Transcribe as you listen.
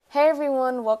Hey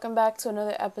everyone, welcome back to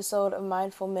another episode of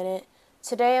Mindful Minute.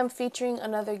 Today I'm featuring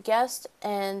another guest,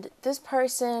 and this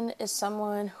person is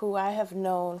someone who I have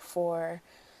known for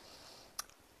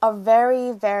a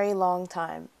very, very long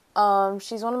time.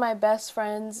 She's one of my best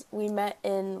friends. We met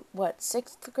in what,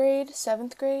 sixth grade,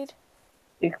 seventh grade?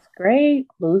 Sixth grade,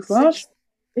 blues lunch.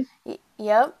 Sixth.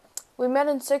 Yep. We met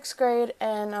in sixth grade,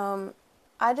 and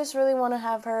I just really want to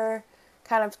have her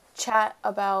kind of chat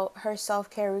about her self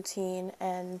care routine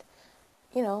and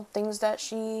things that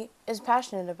she is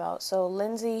passionate about. So,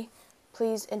 Lindsay,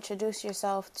 please introduce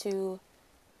yourself to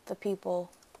the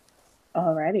people.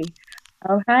 Alrighty.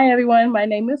 Hi everyone. My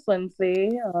name is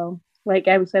Lindsay. Like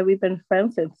Abby said, we've been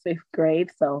friends since sixth grade,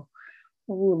 so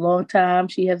long time.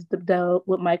 She has dealt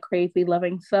with my crazy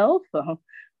loving self.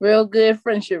 Real good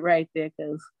friendship right there,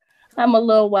 because I'm a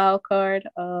little wild card.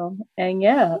 And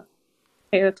yeah,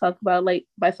 here to talk about like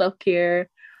my self care,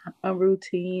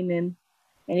 routine, and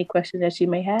any questions that she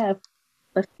may have.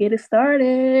 Let's get it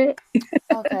started.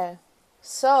 Okay.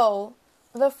 So,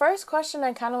 the first question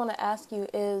I kind of want to ask you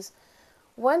is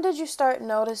when did you start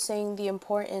noticing the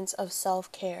importance of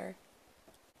self care?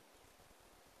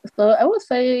 So I would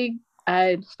say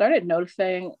I started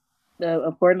noticing the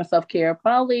importance of self care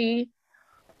probably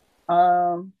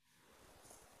um,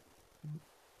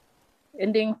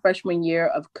 ending freshman year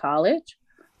of college.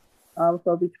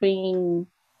 So between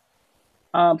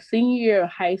senior year of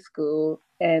high school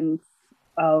and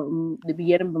the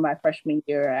beginning of my freshman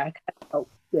year, I kind of felt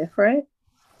different.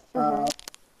 Mm-hmm.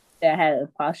 I had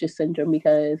imposter syndrome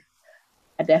because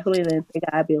I definitely didn't think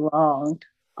I belonged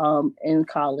in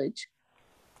college.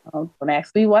 Don't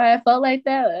ask me why I felt like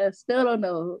that. I still don't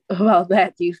know about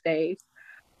that these days.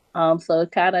 So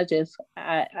it kind of just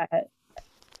I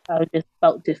just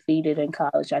felt defeated in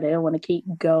college. I didn't want to keep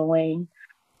going.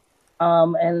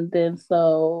 And then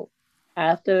so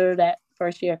after that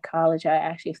first year of college, I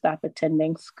actually stopped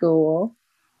attending school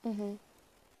Mm-hmm.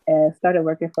 and started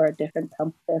working for a different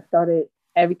company. Started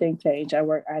everything changed. I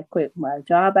quit my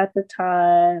job at the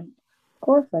time. Of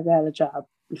course, I got a job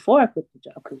before I quit the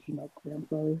job because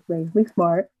employees raised me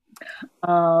smart.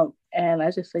 And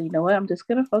I just said, you know what, I'm just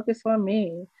gonna focus on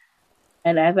me.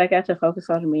 And as I got to focus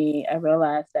on me, I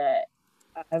realized that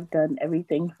I've done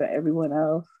everything for everyone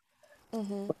else.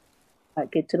 Mm-hmm. I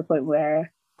get to the point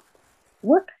where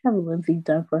what have Lindsay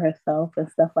done for herself and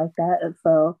stuff like that. And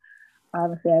so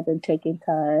honestly, I've been taking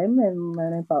time and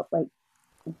learning about like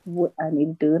what I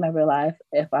need to do. And I realized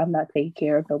if I'm not taking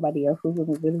care of nobody else, who's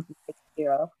going to really be taken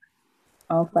care of?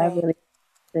 So I've Right. really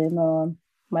been on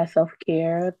my self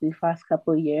care these past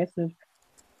couple of years. And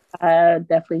I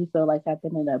definitely feel like I've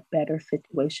been in a better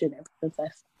situation ever since I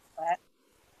started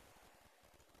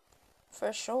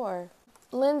For sure.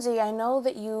 Lindsay, I know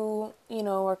that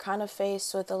were kind of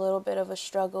faced with a little bit of a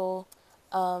struggle,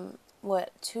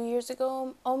 what, 2 years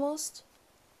ago almost?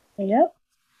 that. Yep.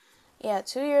 Yeah,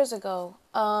 2 years ago.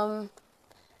 And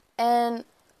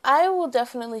I will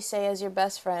definitely say, as your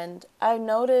best friend, I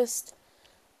noticed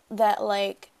that,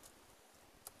 like,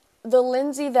 the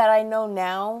Lindsay that I know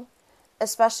now,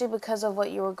 especially because of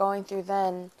what you were going through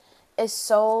then, is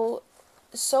so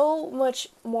much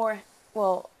more,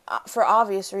 well, for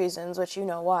obvious reasons, which you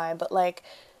know why, but like,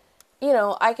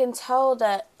 I can tell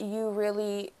that you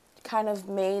really kind of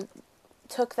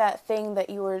took that thing that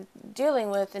you were dealing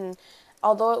with, and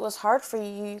although it was hard for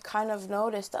you, you kind of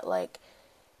noticed that, like,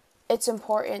 it's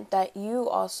important that you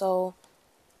also,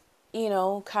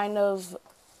 kind of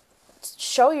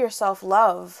show yourself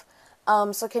love.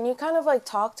 So can you kind of like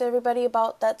talk to everybody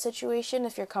about that situation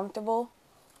if you're comfortable?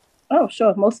 Oh,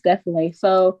 sure, most definitely.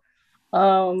 So,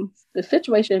 the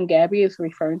situation Gabby is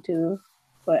referring to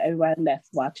for everyone that's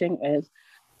watching is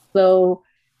so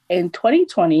in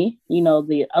 2020,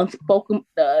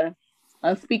 the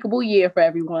unspeakable year for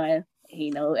everyone.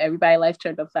 Everybody life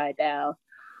turned upside down.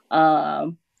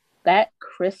 Um, that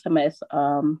Christmas,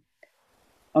 on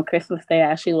Christmas Day,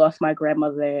 I actually lost my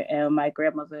grandmother, and my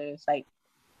grandmother is like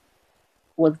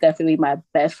was definitely my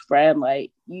best friend.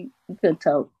 Like you couldn't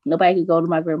tell nobody could go to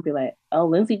my grandma and be like, "Oh,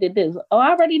 Lindsay did this." Oh, I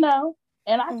already know,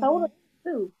 and I told Mm-hmm.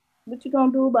 her too. What you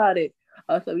gonna do about it?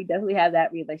 So we definitely had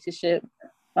that relationship.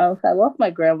 So I lost my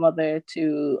grandmother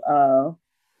to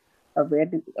a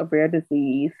rare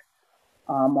disease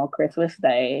on Christmas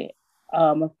Day.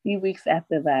 A few weeks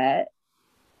after that,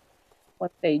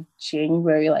 let's say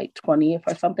January like 20th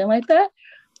or something like that,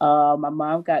 my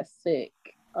mom got sick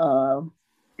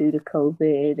due to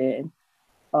COVID and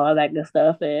all that good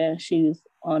stuff. And she was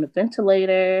on a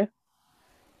ventilator.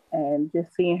 And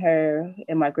just seeing her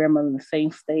and my grandmother in the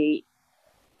same state,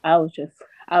 I was just,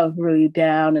 I was really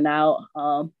down and out.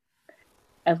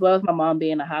 as well as my mom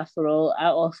being in the hospital, I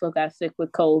also got sick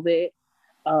with COVID.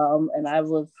 And I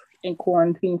was in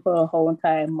quarantine for a whole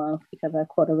entire month because I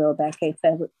caught a real bad case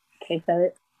of it.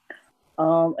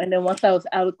 And then once I was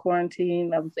out of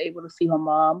quarantine, I was able to see my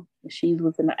mom. She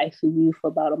was in the ICU for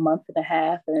about a month and a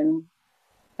half and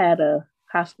had a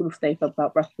hospital stay for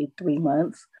about roughly 3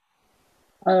 months.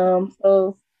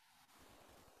 So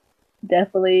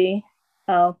definitely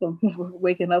from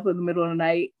waking up in the middle of the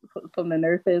night from the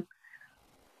nurses.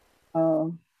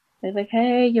 Um, they're like,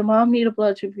 "Hey, your mom need a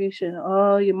blood transfusion.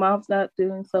 Oh, your mom's not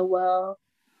doing so well."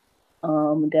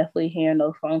 Definitely hearing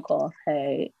those phone calls.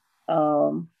 Hey,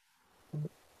 um,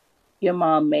 your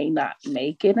mom may not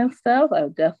make it and stuff. I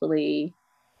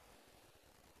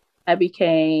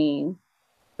became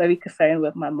very concerned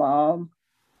with my mom,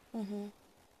 Mm-hmm.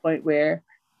 point where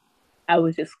I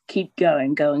would just keep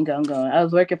going, going, going, going. I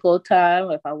was working full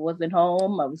time. If I wasn't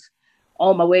home, I was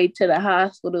on my way to the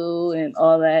hospital and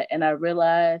all that. And I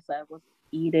realized I wasn't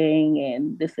eating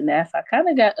and this and that. So I kind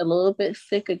of got a little bit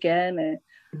sick again. And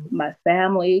my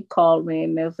family called me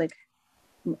and they was like,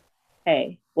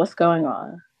 "Hey, what's going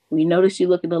on? We noticed you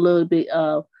looking a little bit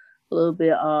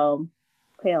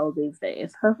pale these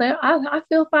days." I was like, I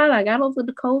feel fine. I got over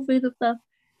the COVID and stuff.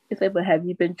 He said, "But have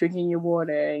you been drinking your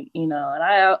water?" And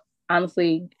I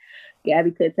honestly,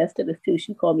 Gabby could attest to this too.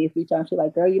 She called me a few times. She's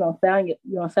like, "Girl, you don't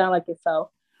sound like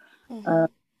yourself." Mm-hmm. Uh,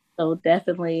 so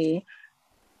definitely,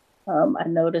 I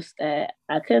noticed that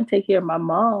I couldn't take care of my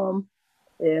mom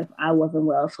if I wasn't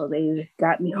well. So they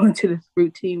got me onto this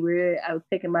routine where I was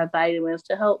taking my vitamins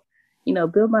to help,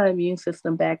 build my immune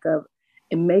system back up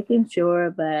and making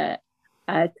sure that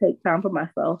I take time for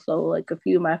myself. So like a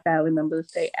few of my family members,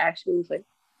 they actually was like,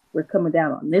 "We're coming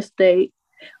down on this date.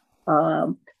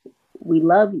 Um, we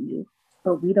love you,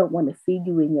 but we don't want to see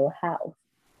you in your house.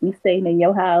 We staying in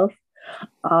your house."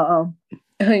 Um,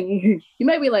 you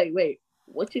might be like, "Wait,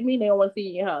 what you mean they don't want to see you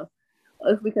in your house?"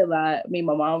 It's because me and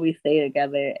my mom, we stay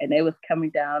together and they was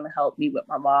coming down to help me with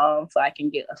my mom so I can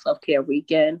get a self-care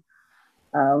weekend.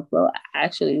 So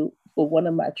actually, for one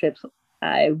of my trips,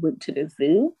 I went to the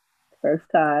zoo. First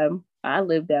time I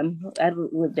lived down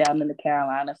in the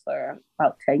Carolinas for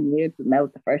about 10 years, and that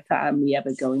was the first time me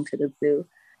ever going to the zoo.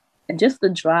 And just the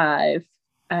drive,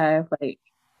 I like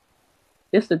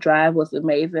just the drive was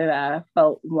amazing. I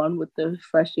felt one with the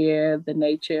fresh air, the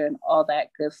nature, and all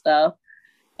that good stuff.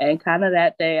 And kind of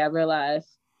that day, I realized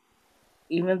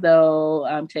even though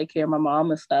I'm taking care of my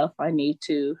mom and stuff, I need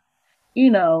to,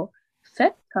 you know,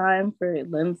 set time for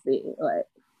Lindsay. Like,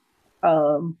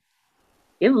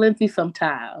 give Lindsay some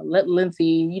time. Let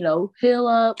Lindsay, heal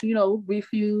up,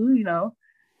 refuel,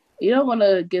 You don't want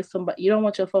to get somebody, you don't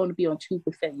want your phone to be on 2%.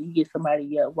 You get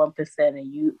somebody at 1%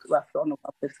 and you left on the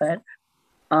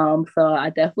 1%. So I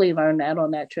definitely learned that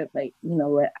on that trip. Like, you know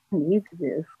what, I need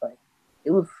this. Like,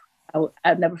 it was,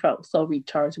 I've never felt so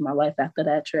recharged in my life after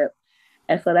that trip.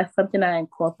 And so that's something I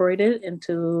incorporated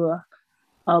into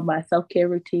my self care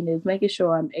routine is making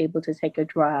sure I'm able to take a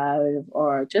drive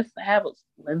or just have a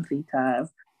Lindsay time.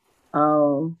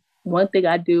 One thing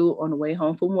I do on the way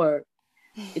home from work,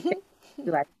 it takes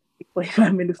me like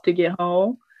 45 minutes to get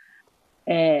home,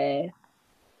 and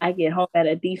I get home at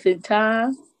a decent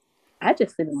time. I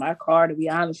just sit in my car, to be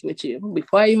honest with you.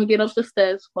 Before I even get up the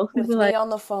steps, most people With are me like, on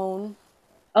the phone.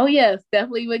 "Oh yes,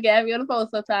 definitely with Gabby on the phone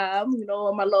sometimes."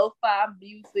 On my lo-fi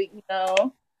music,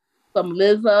 some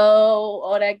Lizzo,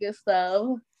 all that good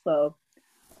stuff. So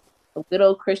some good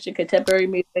old Christian contemporary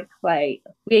music. Like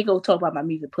we ain't gonna talk about my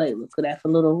music playlist because that's a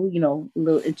little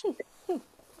interesting.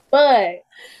 But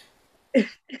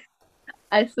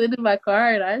I sit in my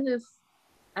car and I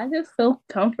just feel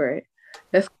comfort.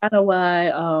 That's kind of why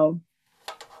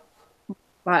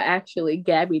actually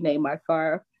Gabby named my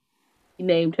car. He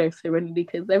named her Serenity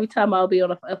because every time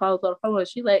if I was on the phone,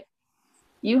 she like,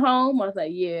 "You home?" I was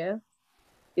like, "Yeah."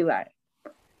 She like,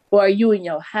 "Or are you in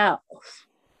your house?"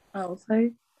 I was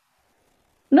like,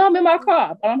 "No, I'm in my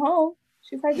car, but I'm home."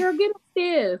 She's like, "Girl, get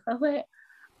upstairs." I was like,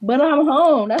 "But I'm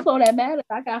home. That's all that matters.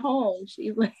 I got home."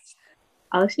 She's like,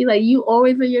 "You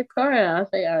always in your car?" And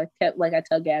I kept like I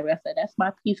tell Gabby, I said, "That's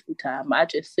my peaceful time. I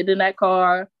just sit in that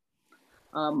car.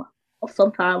 Um,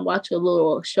 sometimes watch a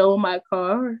little show in my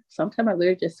car. Sometimes I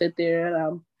literally just sit there and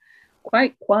I'm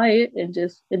quite quiet and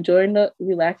just enjoying the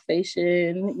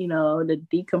relaxation, the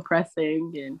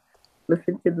decompressing and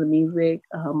listen to the music."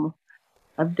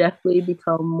 I've definitely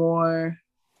become more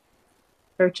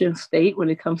church and state when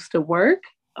it comes to work.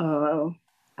 Um,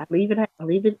 I leave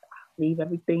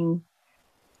everything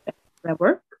at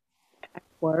work.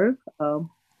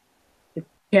 If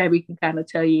Gabby can kind of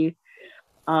tell you,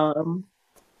 um,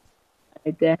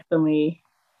 I definitely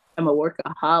I'm a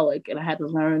workaholic, and I had to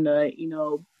learn to,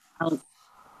 balance,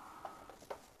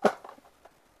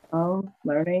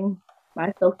 learning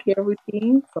my self care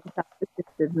routine. Sometimes it's just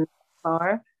in the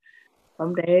car.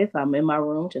 Some days I'm in my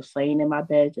room, just laying in my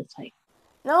bed, just like,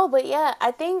 No, but yeah,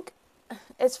 I think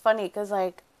it's funny because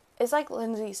like it's like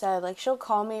Lindsay said, like she'll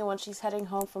call me when she's heading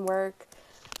home from work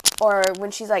or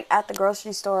when she's like at the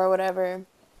grocery store or whatever.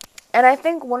 And I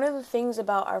think one of the things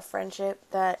about our friendship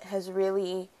that has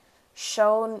really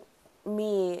shown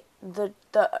me the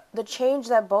change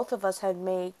that both of us had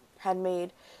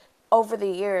made over the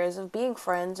years of being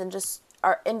friends and just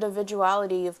our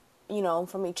individuality of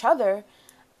from each other.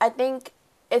 I think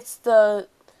it's the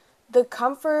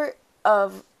comfort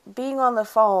of being on the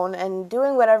phone and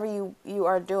doing whatever you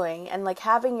are doing and like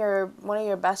having your one of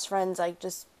your best friends like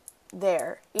just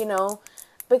there.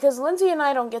 Because Lindsay and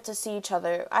I don't get to see each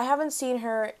other. I haven't seen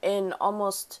her in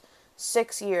almost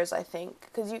 6 years, I think,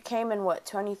 because you came in what,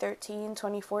 2013,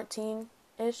 2014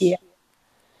 yeah, ish.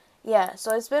 Yeah,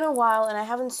 so it's been a while and I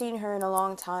haven't seen her in a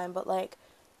long time, but like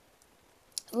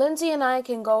Lindsay and I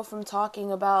can go from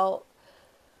talking about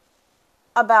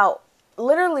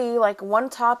literally like one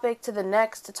topic to the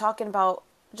next to talking about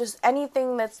just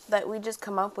anything that we just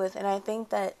come up with. And I think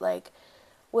that like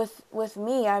with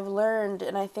me, I've learned,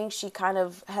 and I think she kind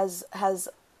of has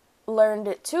learned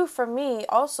it too from me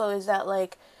also, is that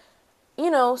like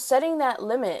setting that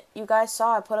limit. You guys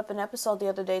saw I put up an episode the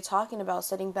other day talking about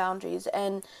setting boundaries.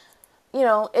 And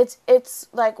it's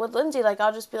like with Lindsay, like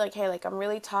I'll just be like, hey, like I'm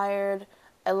really tired,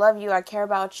 I love you, I care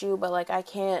about you, but like I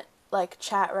can't like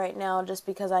chat right now just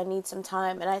because I need some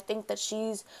time. And I think that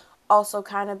she's also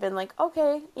kind of been like,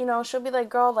 okay, she'll be like,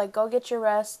 girl, like go get your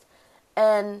rest.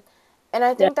 and and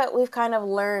I yeah, think that we've kind of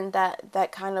learned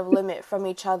that kind of limit from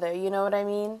each other, you know what I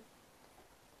mean?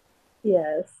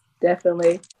 yes,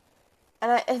 definitely.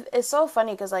 And it's so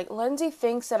funny because like Lindsay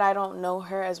thinks that I don't know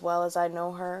her as well as I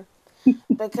know her,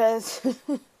 because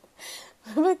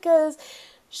because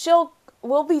she'll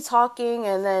we'll be talking,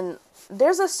 and then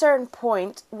there's a certain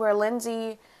point where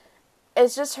Lindsay,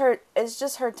 it's just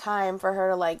her time for her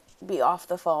to like be off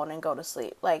the phone and go to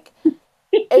sleep. Like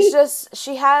it's just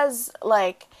she has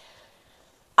like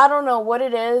I don't know what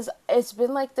it is. It's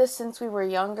been like this since we were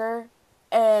younger,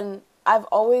 and I've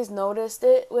always noticed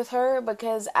it with her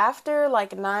because after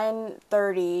like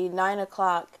 9:30, 9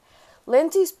 o'clock,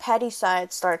 Lindsay's petty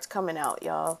side starts coming out,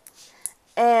 y'all.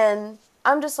 And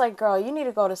I'm just like, girl, you need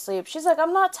to go to sleep. She's like,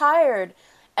 I'm not tired.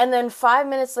 And then 5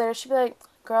 minutes later, she'd be like,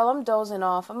 girl, I'm dozing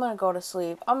off. I'm going to go to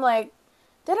sleep. I'm like,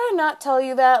 did I not tell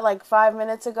you that like 5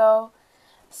 minutes ago?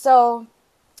 So,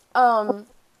 um,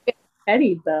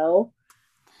 Petty though,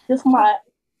 just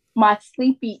my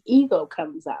sleepy ego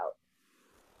comes out,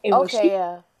 and when okay, she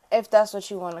yeah, if that's what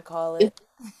you want to call is it.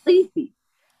 sleepy,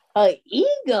 her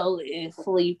ego is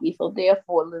sleepy, so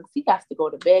therefore she has to go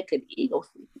to bed because the ego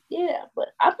sleepy. Yeah, but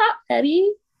I'm not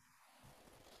petty.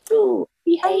 Dude,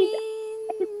 I behave.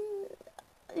 mean,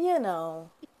 you know,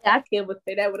 I can't even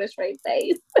say that with a straight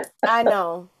face. I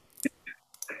know.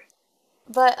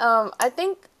 But I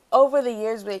think over the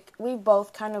years we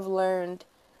both kind of learned,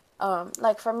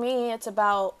 like for me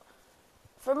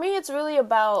it's really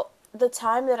about the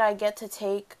time that I get to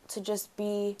take to just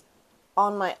be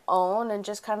on my own and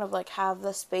just kind of like have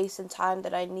the space and time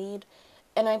that I need.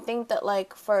 And I think that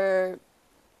like for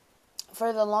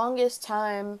the longest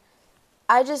time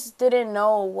I just didn't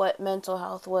know what mental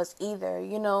health was either.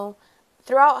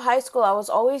 Throughout high school, I was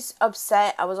always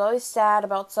upset. I was always sad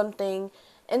about something.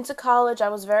 Into college, I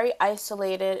was very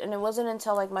isolated, and it wasn't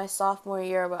until like my sophomore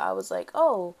year where I was like,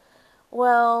 oh,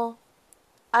 well,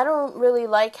 I don't really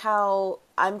like how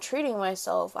I'm treating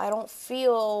myself. I don't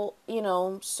feel,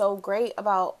 so great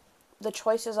about the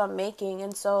choices I'm making.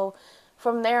 And so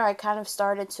from there, I kind of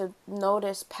started to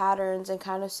notice patterns and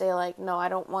kind of say, like, no, I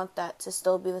don't want that to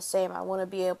still be the same. I want to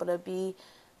be able to be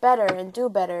better and do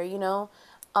better.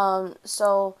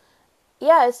 So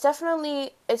yeah, it's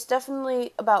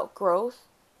definitely about growth.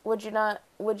 Would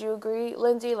you agree,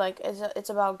 Lindsay? Like it's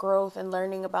about growth and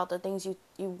learning about the things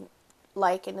you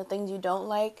like and the things you don't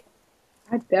like.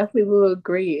 I definitely will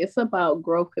agree. It's about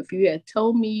growth. If you had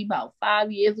told me about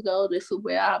 5 years ago this is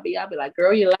where I'll be like,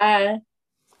 girl, you lying.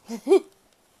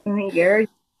 I mean, girl,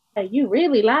 you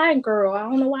really lying, girl. I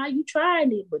don't know why you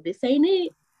trying it, but this ain't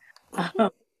it.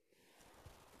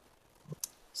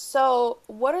 So,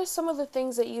 what are some of the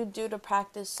things that you do to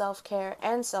practice self care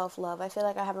and self love? I feel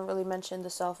like I haven't really mentioned the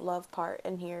self love part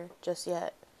in here just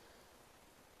yet.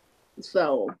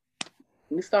 So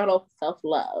we start off with self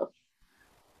love.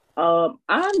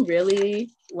 I'm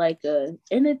really like a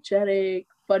energetic,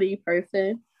 funny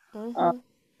person. Um, Mhm.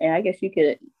 and I guess you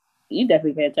could. you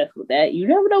definitely can't touch with that. You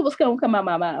never know what's gonna come out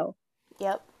my mouth.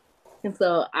 Yep. And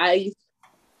so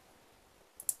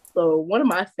one of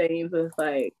my sayings is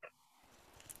like,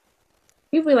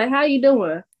 people are like, "How you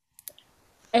doing?"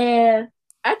 And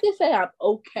I can say I'm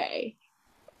okay,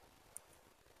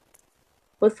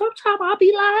 but sometimes I'll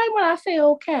be lying when I say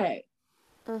okay.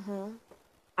 Mhm.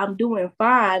 I'm doing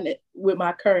fine with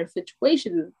my current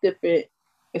situation. Is different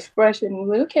expression.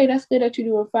 Like, okay, that's good that you're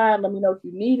doing fine. Let me know if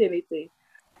you need anything.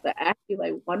 But actually,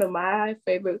 like one of my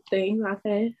favorite things I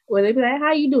say, when they be like,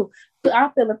 "How you do?" So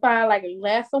I'm feeling fine, like a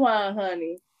glass of wine,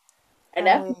 honey. And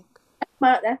I'm weak.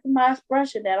 that's my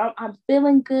expression that I'm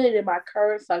feeling good in my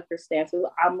current circumstances.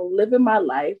 I'm living my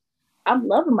life. I'm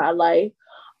loving my life.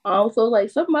 So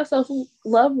like some of my self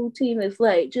love routine is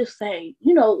like just saying,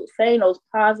 saying those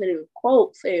positive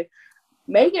quotes and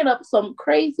making up some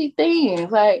crazy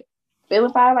things, like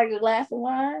feeling fine like a glass of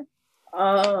wine.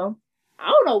 I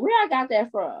don't know where I got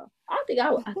that from. I think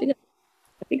I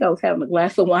was having a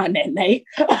glass of wine that night.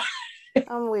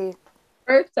 I'm weak.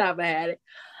 First time I had it.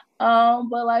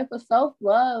 But like for self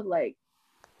love, like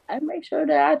I make sure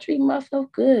that I treat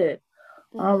myself good.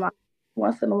 Mhm.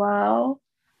 Once in a while,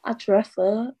 I dress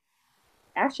up.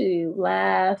 Actually,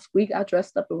 last week I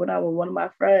dressed up and went out with one of my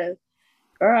friends.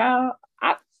 Girl,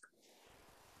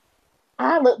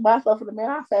 I looked myself in the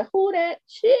mirror. I said, "Who that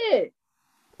shit?"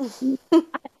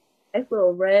 Nice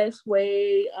little red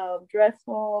suede dress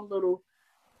on, little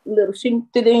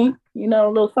shink thing,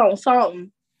 little something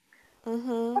something. I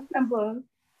Mhm. remember,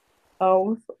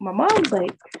 my mom was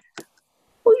like,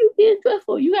 "Who you getting dressed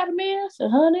for? You got a man?" I said,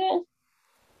 "Honey,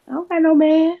 I don't got no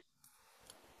man.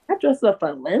 I dressed up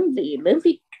for Lindsay.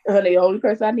 Lindsay, honey, only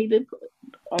person I need to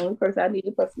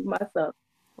pursue myself.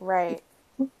 Right.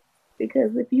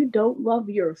 Because if you don't love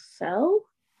yourself,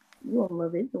 you won't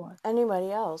love anyone.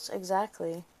 Anybody else?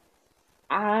 Exactly.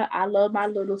 I love my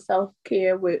little self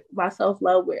care with my self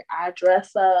love where I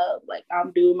dress up, like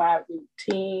I'm doing my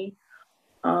routine.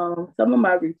 Some of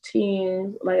my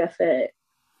routines, like I said,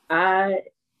 I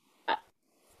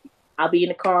I'll be in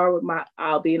the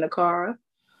car.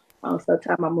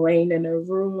 Sometimes I'm laying in a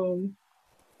room.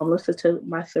 I'm listening to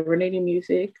my serenity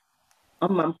music.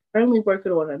 I'm currently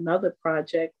working on another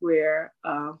project where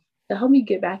to help me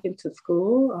get back into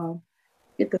school,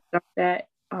 get to start that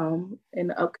in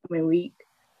the upcoming week.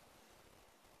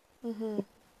 Mhm.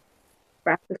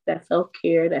 Practice that self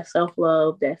care, that self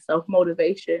love, that self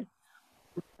motivation.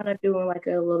 Kind of doing like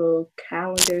a little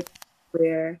calendar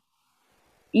where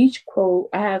each quote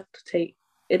I have to take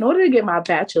in order to get my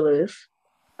bachelor's.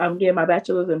 I'm getting my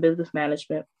bachelor's in business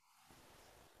management.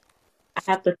 I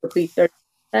have to complete 30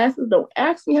 classes. Don't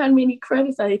ask me how many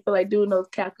credits. I feel like doing those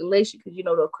calculations because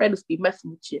those credits be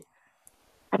messing with you.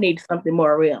 I need something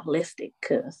more realistic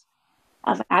because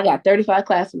I got 35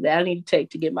 classes that I need to take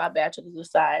to get my bachelor's of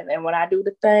science. And when I do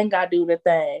the thing, I do the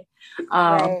thing.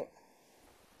 Um, Right.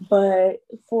 but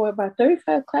for my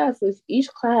 35 classes, each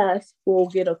class will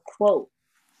get a quote.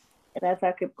 And as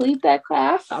I complete that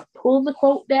class, I pull the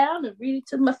quote down and read it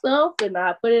to myself and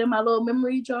I put it in my little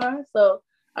memory jar. So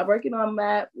I'm working on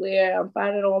that where I'm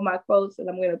finding all my quotes and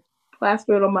I'm going to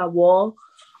plaster it on my wall.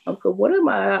 So one of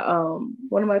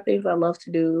my things I love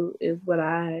to do is when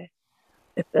I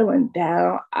am feeling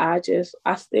down, I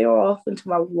stare off into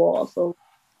my wall. So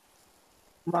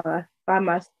I find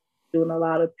myself doing a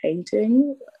lot of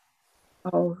painting,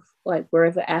 like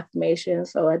words of affirmation.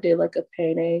 So I did like a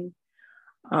painting.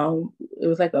 It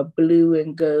was like a blue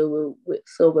and gold with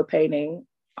silver painting.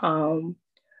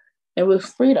 It was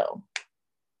freedom,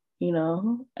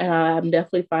 and I'm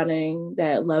definitely finding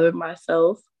that loving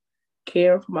myself,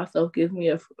 caring for myself gives me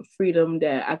a freedom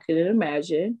that I couldn't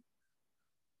imagine.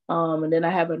 And then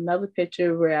I have another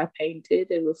picture where I painted.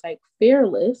 It was like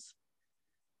fearless,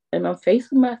 and I'm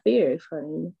facing my fears,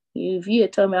 honey. If you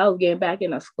had told me I was getting back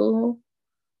into school,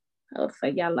 I was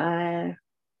like, y'all lying.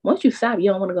 Once you stop,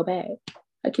 you don't want to go back.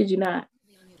 I kid you not.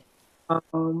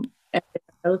 And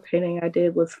another painting I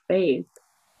did was faith,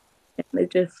 and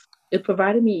it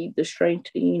provided me the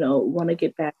strength to want to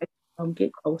get back,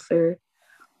 get closer.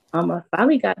 I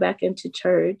finally got back into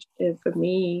church, and for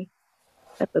me,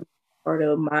 that's a part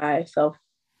of my self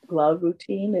love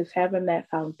routine is having that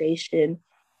foundation,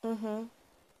 Mhm.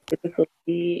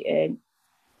 difficulty, and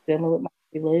dealing with my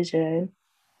religion.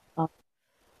 Um,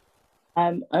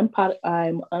 I'm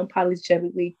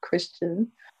unapologetically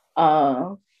Christian.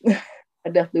 Uh, I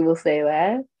definitely will say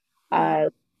that. Mhm. I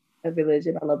love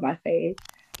religion. I love my faith.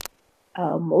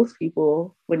 Most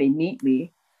people, when they meet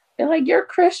me, they're like, "You're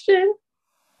Christian?"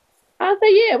 I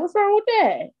say, "Yeah, what's wrong with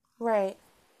that?" Right.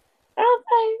 I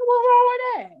say, "What's wrong with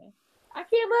that? I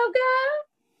can't love God,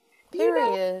 you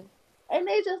know?" Period. And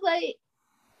they just like,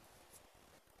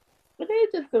 but they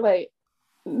just like,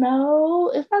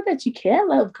 no, it's not that you can't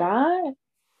love God.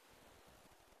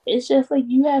 It's just like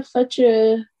you have such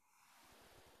a,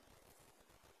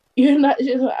 you're not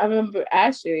just, I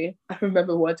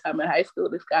remember one time in high school,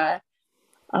 this guy,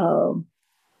 um,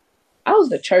 I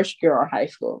was a church girl in high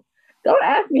school. Don't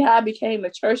ask me how I became a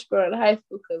church girl in high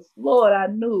school because, Lord, I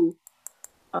knew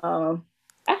um,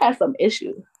 I had some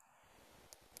issues.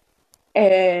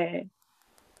 And,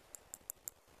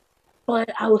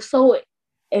 but I was so,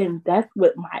 and that's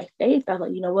with my faith. I was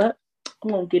like, you know what? I'm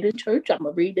going to get in church. I'm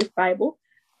going to read this Bible.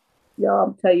 Y'all,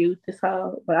 I'm tell you this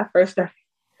how, when I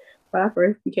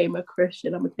first became a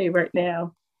Christian, I'm going to tell you right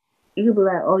now, you could be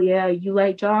like, oh yeah, you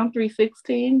like John 3:16?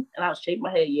 And I'll shake my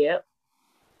head, yep.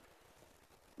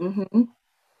 Mm-hmm.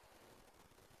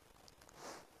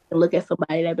 And look at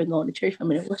somebody that been going to church for a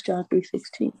minute. What's John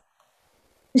 3:16?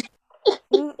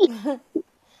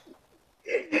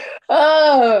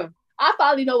 I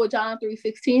probably know what John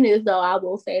 3:16 is, though. I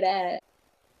will say that.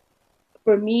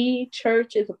 For me,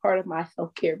 church is a part of my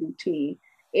self-care routine.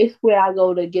 It's where I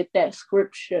go to get that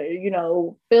scripture,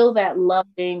 feel that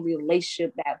loving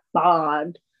relationship, that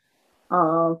bond.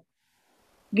 Um,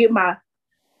 get my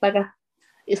like a,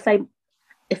 it's like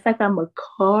I'm a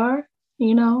car,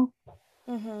 you know,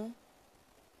 Mm-hmm.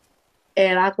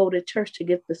 and I go to church to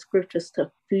get the scriptures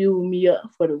to fuel me up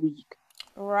for the week.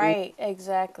 Right,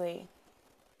 exactly.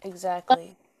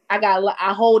 Exactly.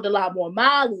 I hold a lot more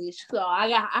mileage, so I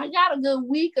got a good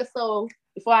week or so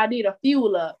before I need a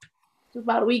fuel up. It's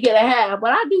about a week and a half,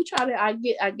 but I do try to.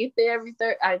 I get there every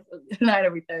not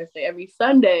every Thursday, every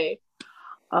Sunday.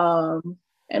 And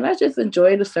I just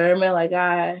enjoy the sermon. Like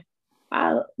I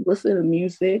listen to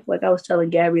music. Like I was telling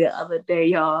Gabby the other day,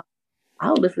 y'all.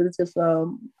 I was listening to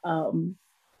some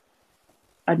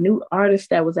a new artist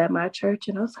that was at my church,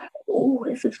 and I was like, "Oh,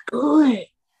 this is good.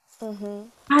 Mm-hmm.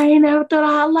 I ain't never thought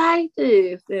I liked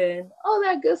this and all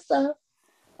that good stuff."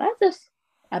 I just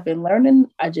I've been learning.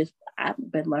 I've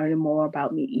been learning more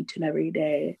about me each and every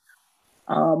day.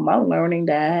 I'm learning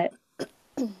that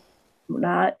I'm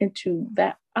not into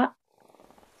that. I'm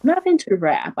not into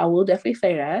rap. I will definitely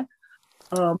say that.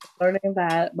 Learning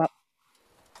that, but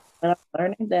I'm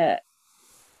learning that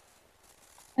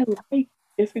I like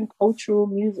different cultural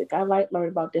music. I like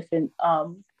learning about different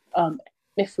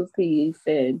ethnicities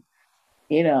and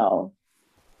you know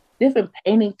different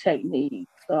painting techniques.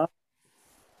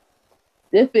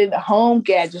 Different home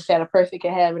gadgets that a person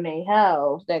can have in their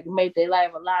house that can make their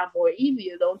life a lot more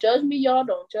easier. Don't judge me, y'all.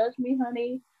 Don't judge me,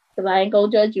 honey. Because I ain't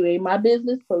going to judge you. It ain't my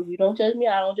business. So if you don't judge me,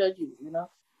 I don't judge you.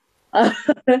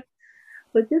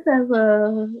 But this has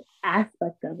a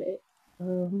aspect of it.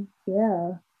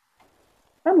 Yeah.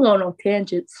 I'm going on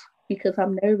tangents because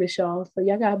I'm nervous, y'all. So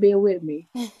y'all got to bear with me.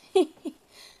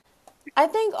 I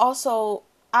think also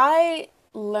I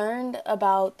learned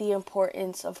about the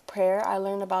importance of prayer. I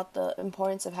learned about the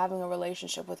importance of having a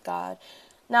relationship with God.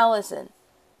 Now, listen,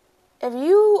 if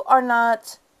you are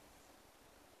not,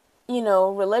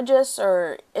 religious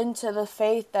or into the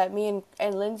faith that me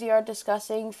and Lindsay are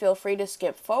discussing, feel free to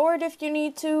skip forward if you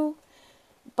need to.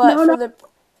 But No, for no, the,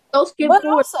 don't skip but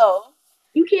forward. also,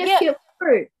 You can't yeah, skip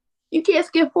forward. You can't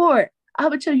skip forward. I'm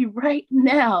going to tell you right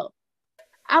now.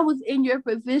 I was in your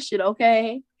position,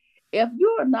 okay? If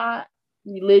you're not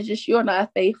religious, you're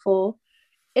not faithful,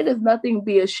 it is nothing to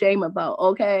be ashamed about,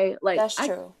 okay? Like that's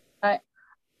true. I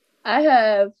I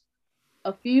have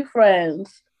a few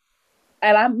friends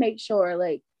and I make sure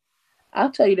like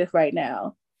I'll tell you this right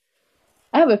now.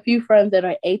 I have a few friends that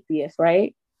are atheists,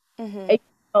 right? Mm-hmm.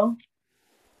 And,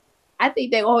 I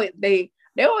think they always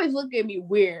look at me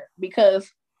weird because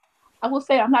I will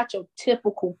say I'm not your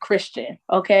typical Christian,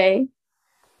 okay?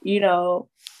 You know,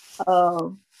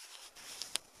 um,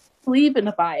 believe in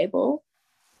the Bible.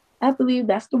 I believe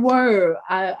that's the word.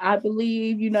 I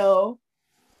believe,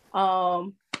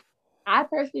 um, I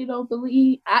personally don't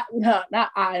believe. No,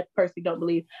 not I personally don't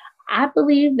believe. I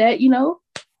believe that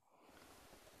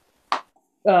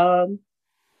um,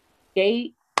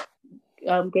 gay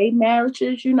gay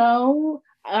marriages.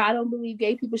 I don't believe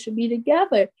gay people should be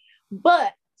together.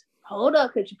 But hold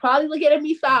up, because you're probably looking at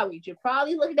me sideways. You're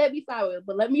probably looking at me sideways.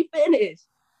 But let me finish.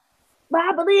 But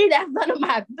I believe that's none of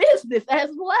my business as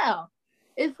well.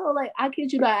 It's so like I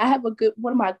kid you not. I have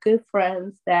one of my good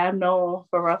friends that I've known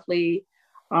for roughly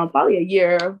probably a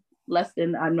year less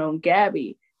than I've known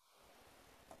Gabby.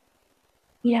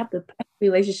 We have the best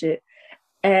relationship.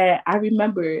 And I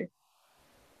remember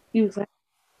he was like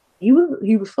he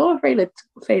was so afraid to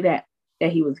say that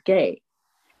he was gay.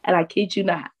 And I kid you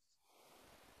not.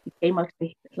 He came up to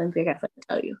me, Lindsay, I got something to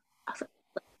tell you. I said,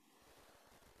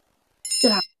 "Sit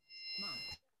down,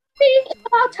 It's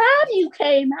about time you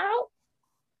came out.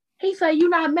 He said, you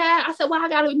not mad? I said, why I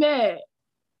gotta be mad?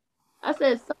 I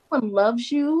said, someone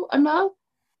loves you enough,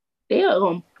 they are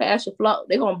gonna pass your flaw.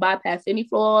 They're gonna bypass any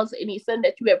flaws, any sin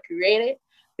that you have created.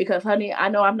 Because, honey, I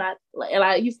know I'm not. And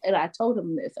I told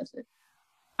him this. I said,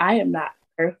 I am not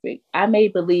perfect. I may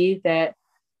believe that,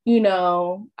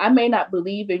 I may not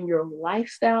believe in your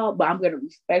lifestyle, but I'm gonna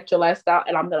respect your lifestyle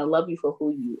and I'm gonna love you for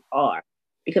who you are.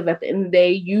 Because at the end of the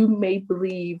day, you may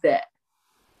believe that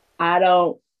I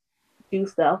don't do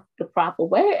stuff the proper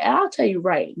way. And I'll tell you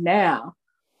right now,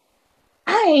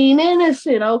 I ain't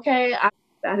innocent, okay? I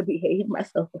gotta behave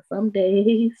myself for some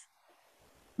days.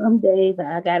 Some days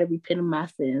I gotta repent of my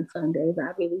sins. Some days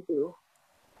I really do.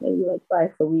 Maybe like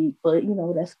twice a week. But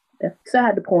that's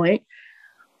beside the point.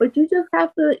 But you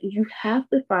have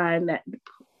to find that,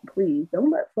 please don't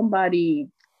let somebody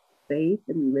faith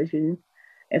and religion,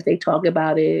 if they talk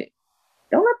about it,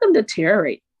 don't let them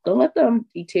deteriorate. Don't let them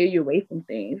deter you away from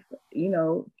things. Keep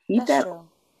That's that. true.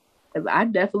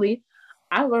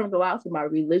 I learned a lot from my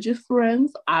religious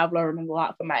friends. I've learned a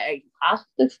lot from my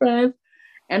agnostic friends.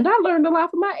 And I learned a lot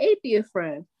from my atheist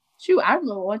friends. Shoot, I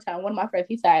remember one time one of my friends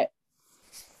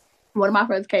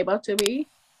came up to me,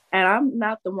 and I'm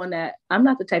not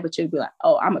the type of chick to be like,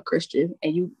 oh, I'm a Christian,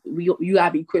 and you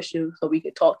gotta be Christian so we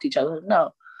can talk to each other.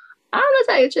 No, I'm the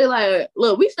type of chick like,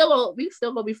 look, we still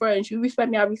gonna be friends. You respect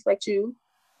me, I respect you.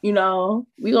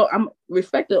 I'm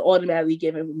respect is automatically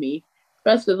given with me.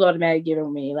 Trust is automatically given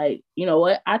with me. Like, you know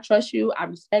what? I trust you. I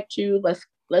respect you. Let's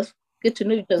get to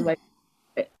know each other. Like,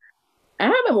 I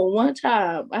remember one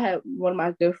time I had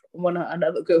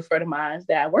another good friend of mine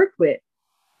that I worked with.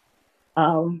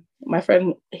 My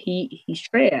friend, he's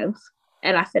trans,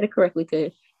 and I said it correctly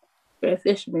because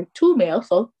transitioning to male,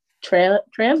 so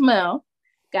trans male.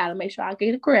 Gotta make sure I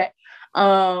get it correct.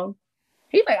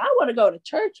 He's like, I want to go to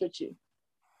church with you.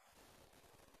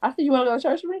 I said, you want to go to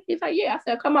church with me? He's like, yeah. I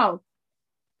said, come on,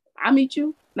 I'll meet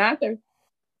you 9:30.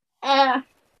 I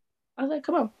was like,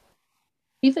 come on.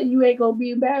 He said, you ain't gonna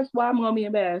be embarrassed. Why am I gonna be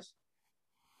embarrassed?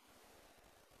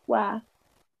 Why?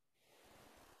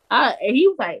 And he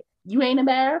was like, you ain't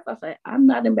embarrassed? I said, I'm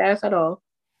not embarrassed at all.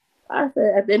 I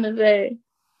said, at the end of the day,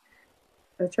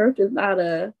 the church is not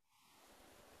a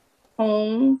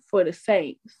home for the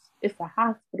saints. It's a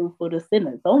hospital for the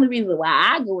sinners. The only reason why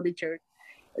I go to church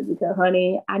is because,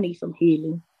 honey, I need some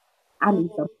healing. I need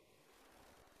some.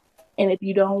 And if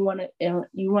you don't want to,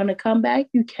 you want to come back,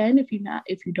 you can. If you not,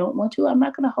 if you don't want to, I'm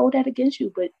not going to hold that against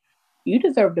you. But you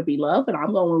deserve to be loved, and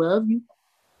I'm going to love you.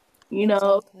 You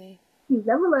know, Exactly. you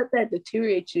never let that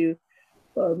deteriorate you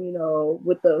from,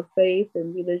 with the faith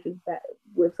and religion back,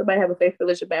 with somebody have a faith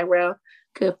religion background,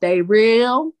 because if they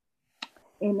real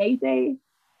and they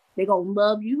gonna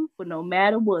love you for no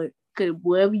matter what. Because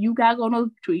whatever you got going on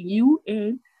between you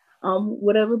and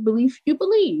whatever belief you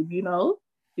believe,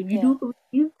 if you Yeah. do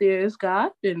believe there's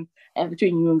God, then and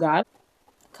between you and God.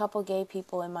 A couple gay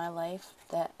people in my life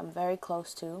that I'm very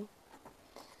close to.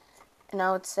 And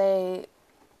I would say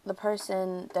the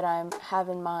person that I have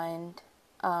in mind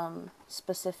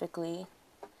specifically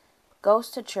goes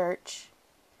to church,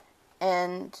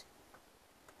 and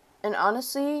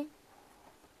honestly,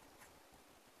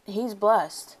 he's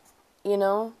blessed, you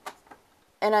know?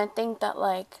 And I think that,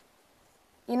 like,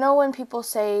 when people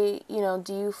say,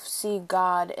 do you see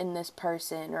God in this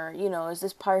person? Or, is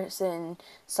this person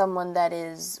someone that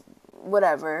is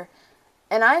whatever?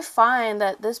 And I find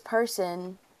that this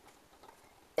person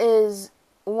is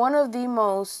one of the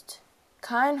most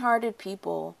kind-hearted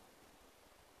people,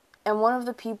 and one of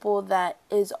the people that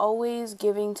is always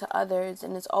giving to others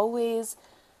and is always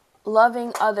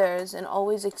loving others and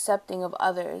always accepting of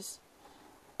others.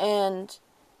 And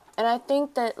I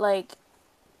think that, like,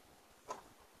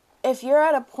 if you're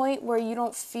at a point where you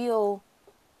don't feel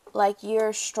like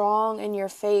you're strong in your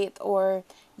faith, or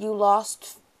you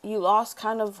lost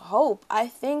kind of hope, I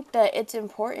think that it's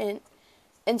important,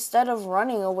 instead of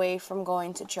running away from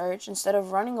going to church, instead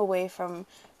of running away from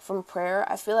prayer,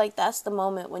 I feel like that's the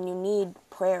moment when you need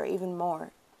prayer even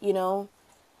more, you know?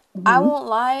 I Mm-hmm. won't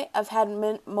lie, I've had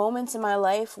moments in my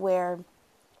life where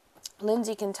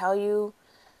Lindsay can tell you,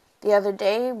 the other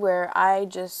day, where I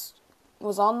just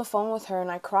was on the phone with her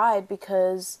and I cried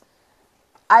because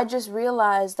I just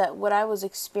realized that what I was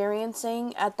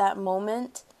experiencing at that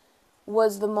moment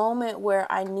was the moment where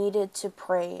I needed to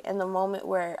pray, and the moment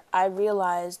where I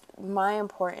realized my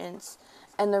importance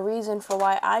and the reason for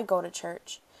why I go to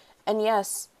church. And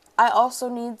yes, I also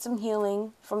need some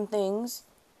healing from things,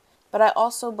 but I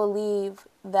also believe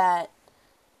that,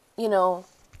 you know,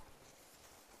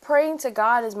 praying to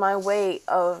God is my way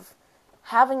of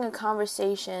having a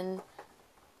conversation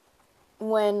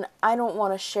when I don't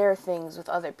want to share things with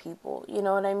other people. You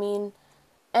know what I mean?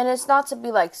 And it's not to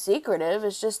be like secretive,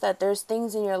 it's just that there's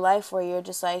things in your life where you're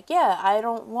just like, yeah, I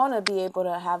don't want to be able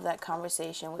to have that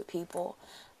conversation with people,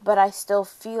 but I still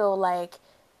feel like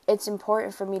it's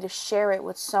important for me to share it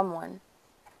with someone.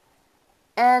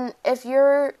 And if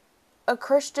you're a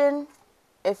Christian,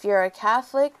 if you're a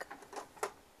Catholic,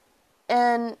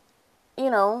 and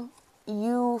you know,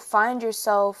 you find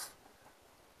yourself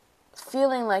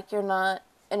feeling like you're not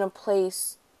in a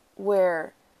place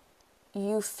where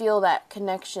you feel that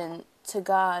connection to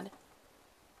God,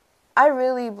 I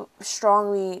really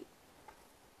strongly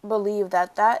believe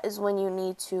that that is when you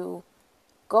need to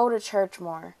go to church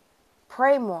more,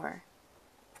 pray more,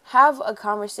 have a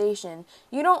conversation.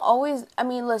 You don't always, I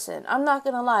mean, listen, I'm not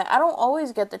going to lie. I don't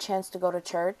always get the chance to go to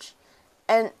church,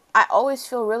 and I always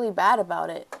feel really bad about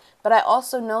it. But I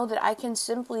also know that I can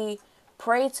simply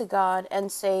pray to God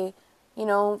and say, you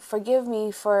know, forgive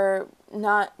me for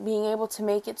not being able to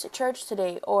make it to church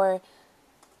today, or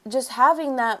just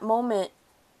having that moment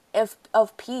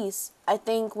of peace. I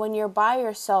think when you're by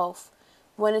yourself,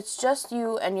 when it's just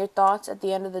you and your thoughts at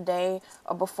the end of the day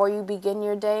or before you begin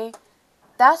your day,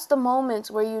 that's the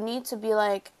moments where you need to be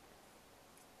like,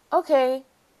 okay,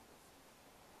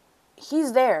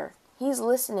 he's there. He's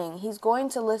listening. He's going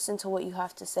to listen to what you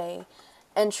have to say.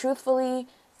 And truthfully,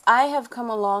 I have come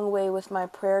a long way with my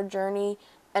prayer journey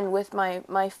and with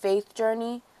my faith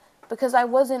journey, because I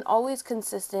wasn't always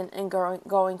consistent in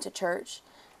going to church.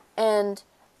 And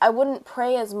I wouldn't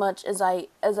pray as much as I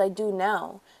do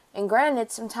now. And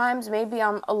granted, sometimes maybe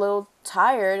I'm a little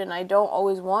tired and I don't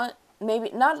always want, maybe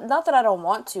not that I don't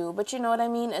want to, but you know what I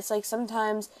mean? It's like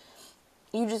sometimes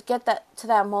you just get that to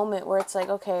that moment where it's like,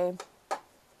 okay,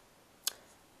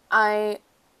 I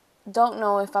don't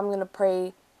know if I'm going to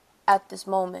pray at this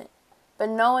moment. But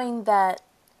knowing that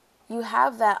you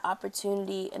have that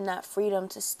opportunity and that freedom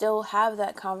to still have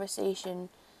that conversation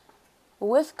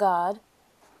with God,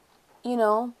 you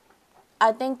know,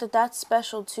 I think that that's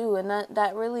special too, and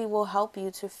that really will help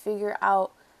you to figure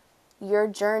out your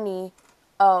journey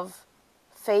of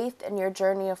faith and your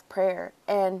journey of prayer.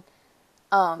 And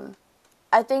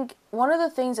I think one of the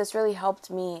things that's really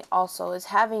helped me also is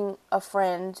having a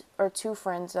friend or two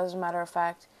friends, as a matter of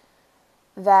fact,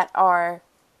 that are,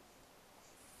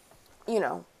 you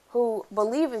know, who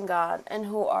believe in God and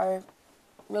who are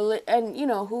and you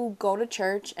know, who go to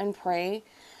church and pray.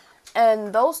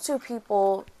 And those two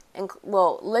people, and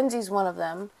well, Lindsay's one of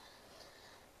them.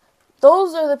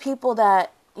 Those are the people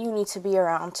that you need to be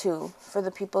around too, for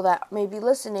the people that may be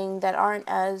listening that aren't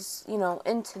as, you know,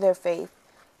 into their faith.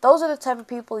 Those are the type of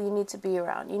people you need to be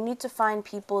around. You need to find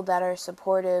people that are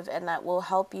supportive and that will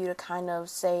help you to kind of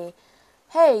say,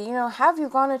 hey, you know, have you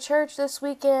gone to church this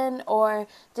weekend? Or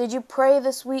did you pray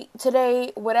this week,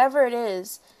 today? Whatever it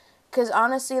is. Because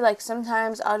honestly, like,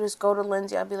 sometimes I'll just go to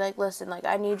Lindsay. I'll be like, listen, like,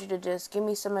 I need you to just give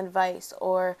me some advice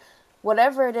or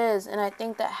whatever it is. And I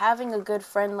think that having a good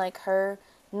friend like her,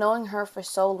 knowing her for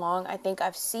so long, I think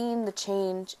I've seen the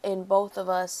change in both of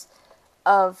us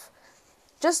of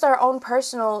just our own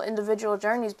personal individual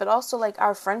journeys, but also like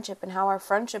our friendship and how our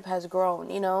friendship has grown,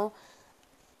 you know?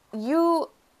 You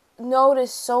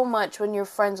notice so much when you're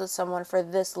friends with someone for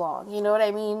this long, you know what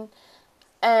I mean?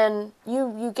 And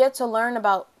you get to learn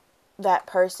about that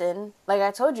person. Like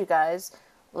I told you guys,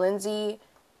 Lindsay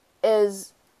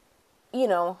is, you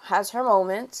know, has her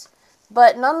moments,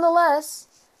 but nonetheless,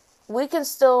 we can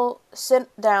still sit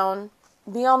down,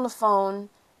 be on the phone,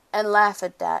 and laugh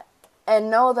at that. And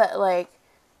know that, like,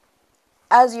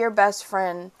 as your best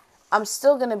friend, I'm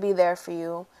still going to be there for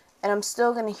you, and I'm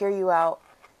still going to hear you out.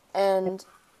 And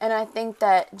I think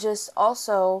that just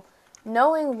also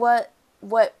knowing what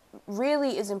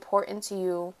really is important to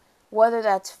you, whether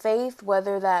that's faith,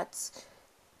 whether that's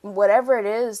whatever it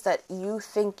is that you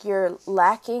think you're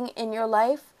lacking in your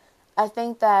life, I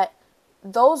think that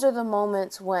those are the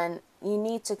moments when you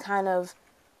need to kind of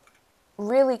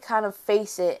really kind of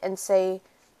face it and say,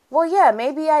 well, yeah,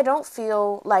 maybe I don't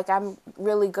feel like I'm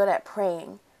really good at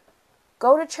praying.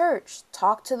 Go to church,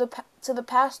 talk to the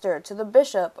pastor, to the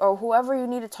bishop, or whoever you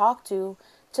need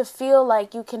to feel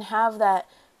like you can have that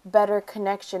better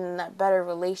connection and that better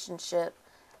relationship.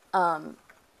 And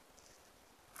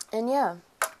yeah.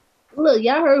 Look,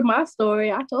 y'all heard my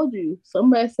story. I told you.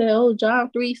 Somebody said, "Oh, John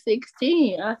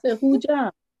 3:16." I said, "Who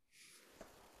John?"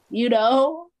 You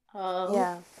know,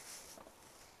 Yeah.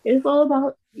 it's all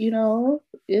about,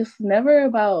 it's never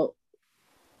about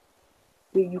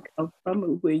where you come from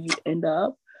or where you end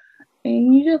up.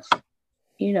 And you just,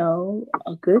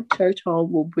 a good church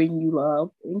home will bring you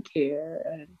love and care,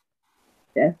 and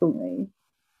definitely.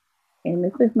 And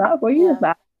if it's not for you, it's Yeah.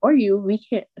 not. or you. We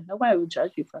can't. Nobody will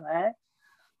judge you for that.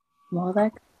 All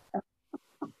that.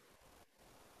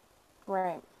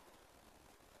 Right.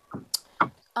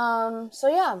 So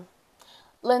yeah.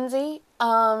 Lindsay,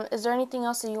 is there anything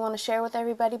else that you want to share with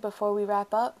everybody before we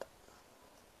wrap up?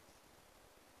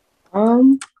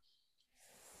 Um,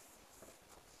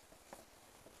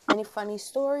 Any funny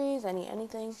stories?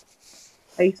 Anything?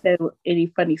 I said any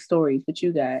funny stories that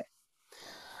you got.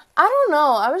 I don't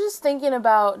know. I was just thinking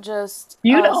about just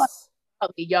You know, us.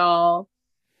 okay, y'all.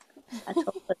 I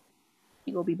told her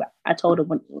she gonna be. I told her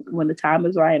when the time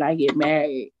is right and I get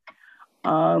married.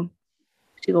 Um,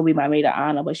 she gonna be my maid of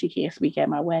honor, but she can't speak at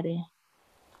my wedding.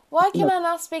 Why You can I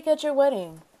not speak at your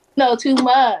wedding? know too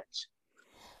much.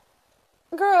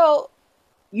 Girl,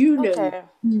 You know okay.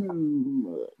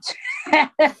 too much.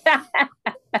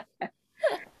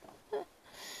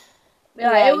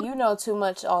 Yeah, Yeah, it was. you know too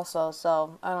much also,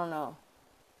 so I don't know.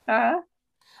 Huh?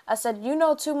 I said you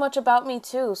know too much about me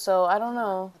too, so I don't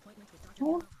know.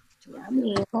 Yeah, I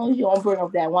mean, as long as you don't bring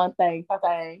up that one thing,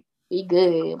 okay, be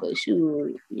good. But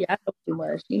shoot, yeah, I know too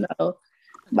much.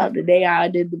 About the day I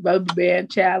did the rubber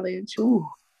band challenge. Ooh,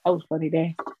 that was a funny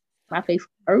day. My face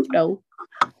hurt though.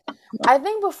 I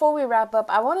think before we wrap up,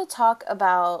 I want to talk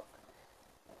about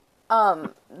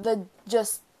the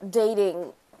just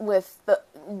dating with the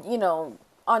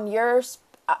on your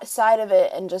side of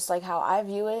it and just like how I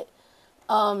view it.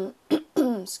 Um,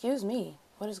 excuse me.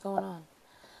 What is going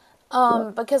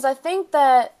on? Because I think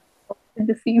that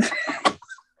Tendencies.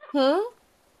 hmm,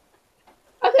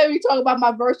 I said we talk about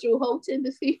my virtual hoe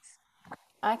tendencies.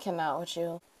 I cannot with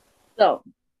you. So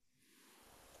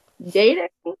dating,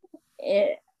 and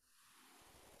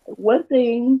one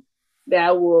thing that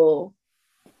I will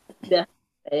definitely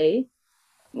say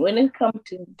when it comes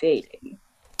to dating.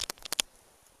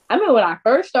 I mean, when I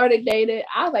first started dating,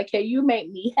 I was like, "Can you make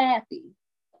me happy?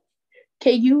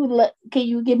 Can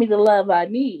you give me the love I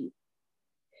need?"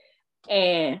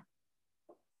 And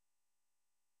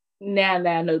now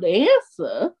that I know the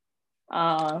answer,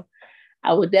 um,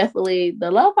 I would definitely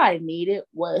the love I needed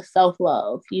was self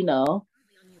love. Self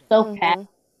passion. Mm-hmm.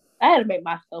 I had to make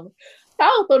myself.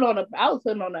 I was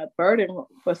putting on a burden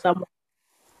for someone,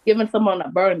 giving someone a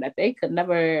burden that they could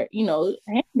never,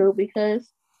 handle because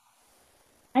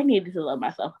I needed to love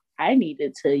myself. I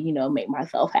needed to, make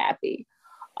myself happy.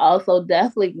 Also,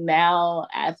 definitely now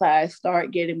as I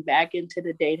start getting back into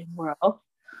the dating world,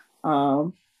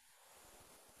 um,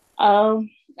 um,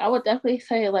 I would definitely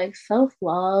say like self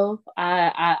love.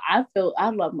 I feel I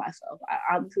love myself.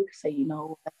 I honestly could say,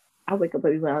 I wake up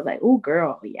every morning, I was like, oh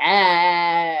girl,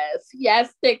 yes,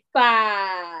 yes, 6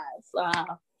 5.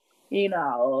 You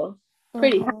know,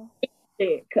 pretty Mm-hmm.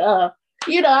 hectic. I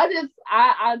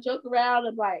joke around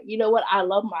and like, you know what, I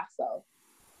love myself.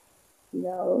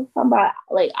 Somebody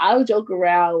like I'll joke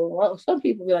around. Well, some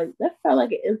people be like, that sounds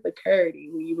like an insecurity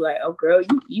when you be like, oh girl,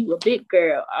 you a big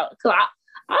girl. I'll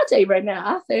tell you right now,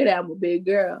 I say that I'm a big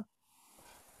girl.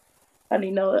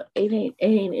 Honey, no, it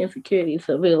ain't insecurity, it's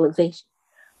a realization.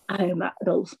 I am not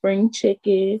no spring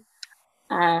chicken.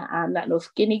 I'm not no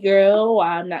skinny girl.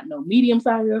 I'm not no medium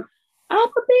sized girl. I'm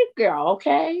a big girl,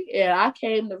 okay? And I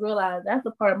came to realize that's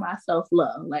a part of my self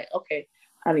love. Like, okay,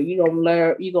 honey, you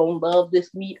gonna love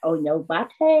this meat on your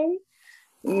body,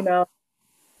 you know.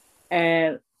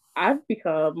 And I've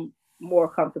become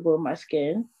more comfortable in my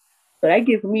skin, so that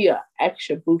gives me an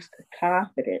extra boost of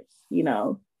confidence.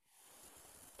 Mm-hmm.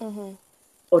 So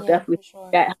Yeah, definitely for sure.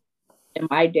 that in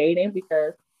my dating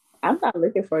because I'm not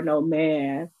looking for no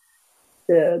man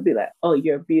to be like, oh,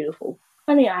 you're beautiful.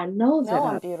 Honey, I know that No, I'm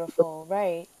I'm beautiful. beautiful,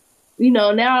 right?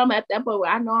 Now I'm at that point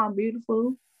where I know I'm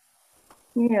beautiful.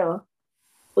 You know,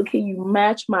 but can you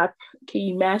match my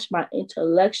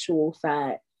intellectual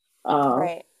side? Um,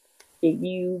 Right. can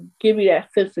you give me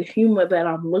that sense of humor that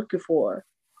I'm looking for?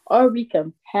 Are we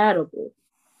compatible?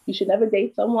 You should never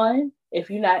date someone if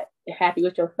you're not happy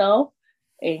with yourself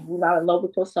and you're not in love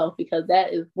with yourself because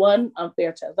that is one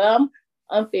unfair to them,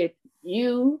 unfair to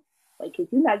you. Like if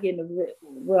you're not getting to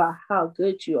realize how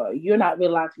good you are, you're not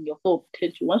realizing your full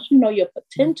potential. Once you know your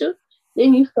potential,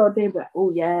 then you start thinking like,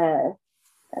 oh yeah,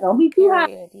 don't be too high.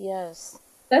 Period. Yes.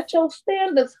 Set your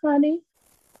standards, honey.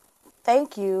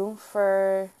 Thank you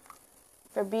for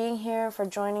being here, for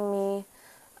joining me.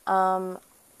 Um,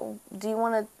 do you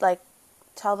want to like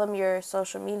tell them your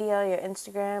social media, your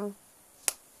Instagram?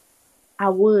 I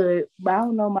would, but I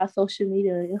don't know my social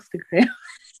media and Instagram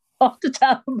off the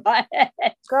top of my head.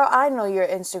 Girl, I know your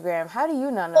Instagram. How do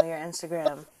you not know your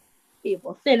Instagram?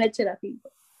 People send it to the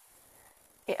people.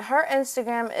 Her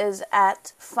Instagram is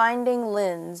at Finding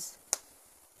Linz.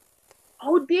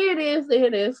 Oh, there it is. There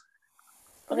it is.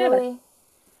 Okay, Really?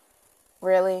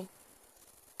 Really?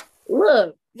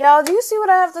 Look, Y'all, do you see what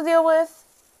I have to deal with?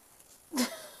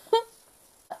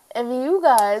 If you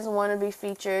guys want to be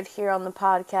featured here on the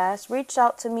podcast, reach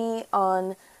out to me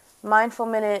on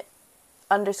mindfulminute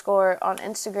underscore on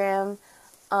Instagram.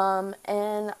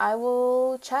 And I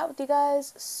will chat with you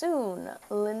guys soon.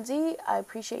 Lindsay, I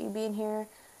appreciate you being here.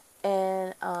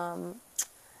 And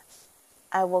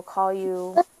I will call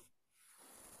you.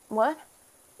 What?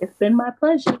 it's been my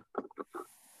pleasure.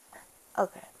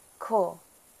 Okay, cool.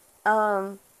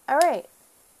 All right.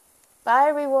 Bye,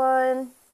 everyone.